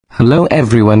Hello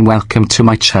everyone, welcome to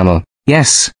my channel.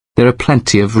 Yes, there are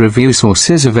plenty of review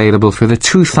sources available for the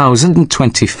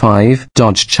 2025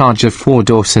 Dodge Charger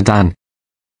 4-door sedan.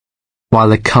 While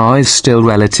the car is still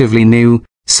relatively new,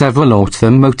 several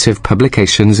automotive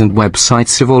publications and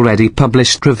websites have already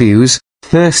published reviews,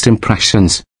 first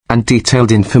impressions, and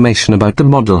detailed information about the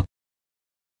model.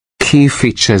 Key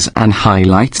features and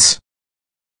highlights.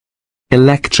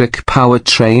 Electric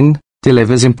powertrain,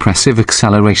 delivers impressive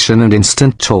acceleration and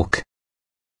instant torque.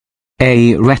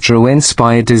 A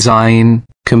retro-inspired design,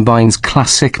 combines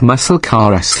classic muscle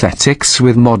car aesthetics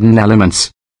with modern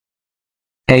elements.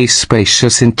 A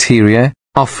spacious interior,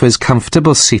 offers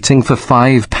comfortable seating for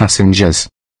 5 passengers.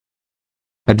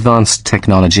 Advanced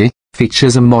technology,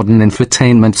 features a modern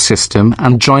infotainment system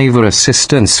and driver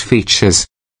assistance features.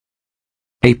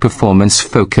 A performance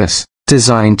focus,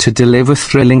 designed to deliver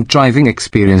thrilling driving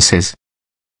experiences.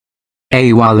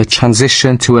 While the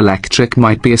transition to electric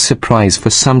might be a surprise for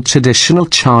some traditional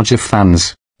Charger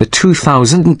fans, the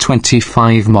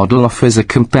 2025 model offers a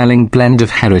compelling blend of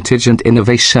heritage and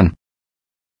innovation.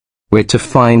 Where to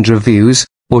find reviews,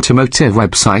 automotive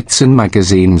websites and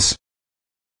magazines.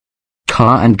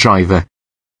 Car and Driver,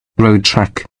 Road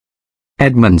Track,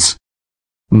 Edmunds,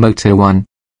 Motor One,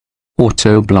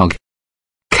 Autoblog,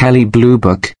 Kelley Blue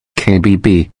Book,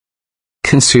 KBB.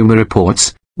 Consumer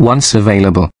Reports, once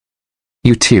available.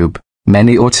 YouTube.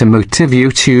 Many automotive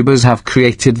YouTubers have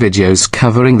created videos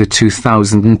covering the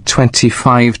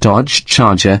 2025 Dodge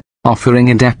Charger, offering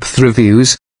in-depth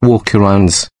reviews,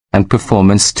 walkarounds, and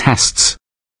performance tests.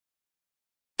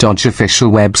 Dodge official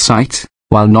website.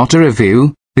 While not a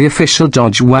review, the official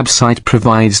Dodge website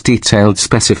provides detailed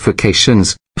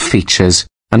specifications, features,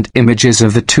 and images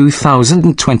of the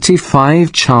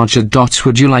 2025 Charger.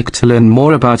 Would you like to learn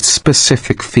more about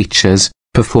specific features,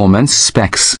 performance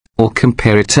specs, or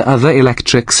compare it to other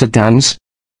electric sedans?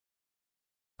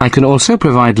 I can also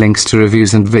provide links to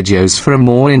reviews and videos for a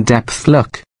more in-depth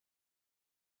look.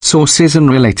 Sources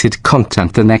and related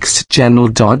content. The next gen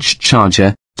Dodge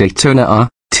Charger, Daytona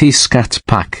RT Scat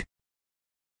Pack.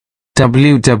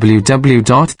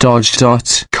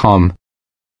 www.dodge.com.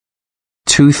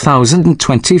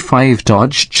 2025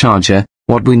 Dodge Charger,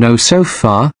 what we know so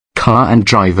far, Car and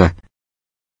Driver.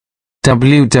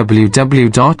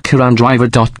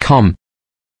 www.caranddriver.com.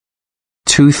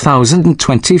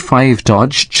 2025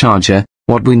 Dodge Charger,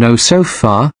 what we know so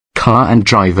far, Car and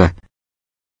Driver.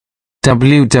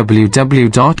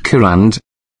 www.caranddriver.com